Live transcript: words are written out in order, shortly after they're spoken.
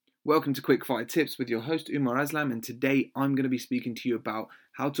Welcome to Quickfire Tips with your host Umar Aslam, and today I'm going to be speaking to you about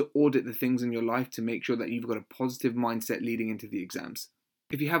how to audit the things in your life to make sure that you've got a positive mindset leading into the exams.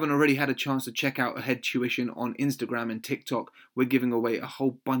 If you haven't already had a chance to check out Ahead Tuition on Instagram and TikTok, we're giving away a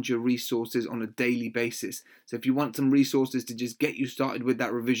whole bunch of resources on a daily basis. So if you want some resources to just get you started with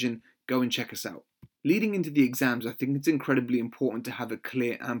that revision, go and check us out. Leading into the exams, I think it's incredibly important to have a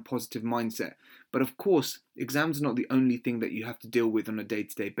clear and positive mindset. But of course, exams are not the only thing that you have to deal with on a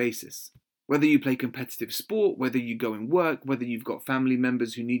day-to-day basis. Whether you play competitive sport, whether you go and work, whether you've got family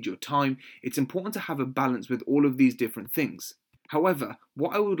members who need your time, it's important to have a balance with all of these different things. However,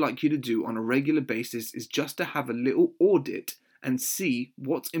 what I would like you to do on a regular basis is just to have a little audit and see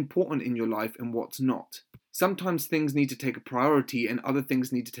what's important in your life and what's not. Sometimes things need to take a priority and other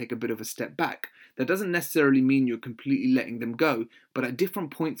things need to take a bit of a step back. That doesn't necessarily mean you're completely letting them go, but at different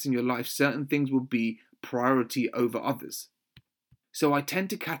points in your life, certain things will be priority over others. So I tend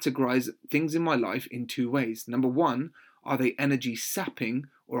to categorize things in my life in two ways. Number one, are they energy sapping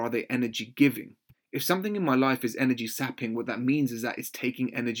or are they energy giving? If something in my life is energy sapping, what that means is that it's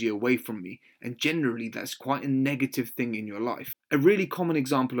taking energy away from me, and generally that's quite a negative thing in your life. A really common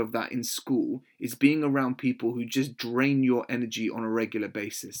example of that in school is being around people who just drain your energy on a regular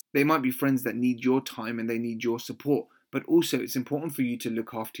basis. They might be friends that need your time and they need your support, but also it's important for you to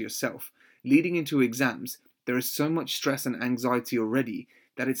look after yourself. Leading into exams, there is so much stress and anxiety already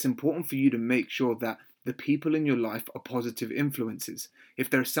that it's important for you to make sure that the people in your life are positive influences. If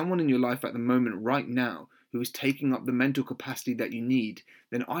there is someone in your life at the moment right now who is taking up the mental capacity that you need,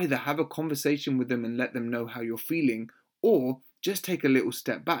 then either have a conversation with them and let them know how you're feeling, or just take a little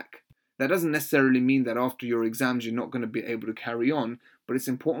step back. That doesn't necessarily mean that after your exams you're not going to be able to carry on, but it's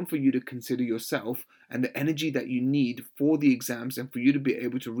important for you to consider yourself and the energy that you need for the exams and for you to be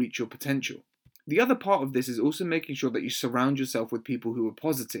able to reach your potential. The other part of this is also making sure that you surround yourself with people who are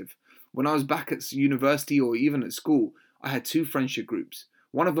positive. When I was back at university or even at school, I had two friendship groups.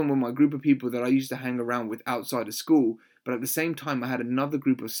 One of them were my group of people that I used to hang around with outside of school, but at the same time I had another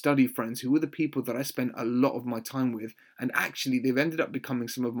group of study friends who were the people that I spent a lot of my time with, and actually they've ended up becoming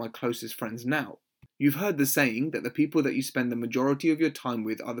some of my closest friends now. You've heard the saying that the people that you spend the majority of your time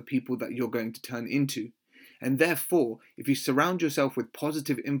with are the people that you're going to turn into. And therefore, if you surround yourself with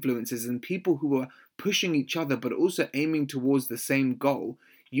positive influences and people who are pushing each other but also aiming towards the same goal,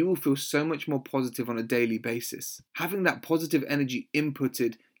 you will feel so much more positive on a daily basis. Having that positive energy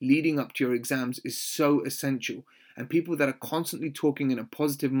inputted leading up to your exams is so essential. And people that are constantly talking in a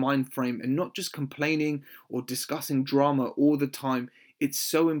positive mind frame and not just complaining or discussing drama all the time, it's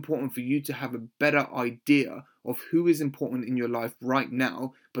so important for you to have a better idea of who is important in your life right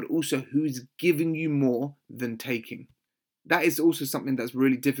now, but also who's giving you more than taking. That is also something that's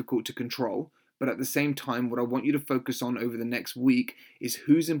really difficult to control. But at the same time, what I want you to focus on over the next week is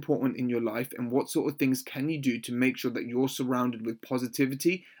who's important in your life and what sort of things can you do to make sure that you're surrounded with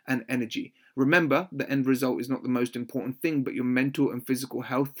positivity and energy. Remember, the end result is not the most important thing, but your mental and physical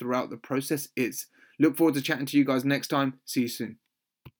health throughout the process is. Look forward to chatting to you guys next time. See you soon.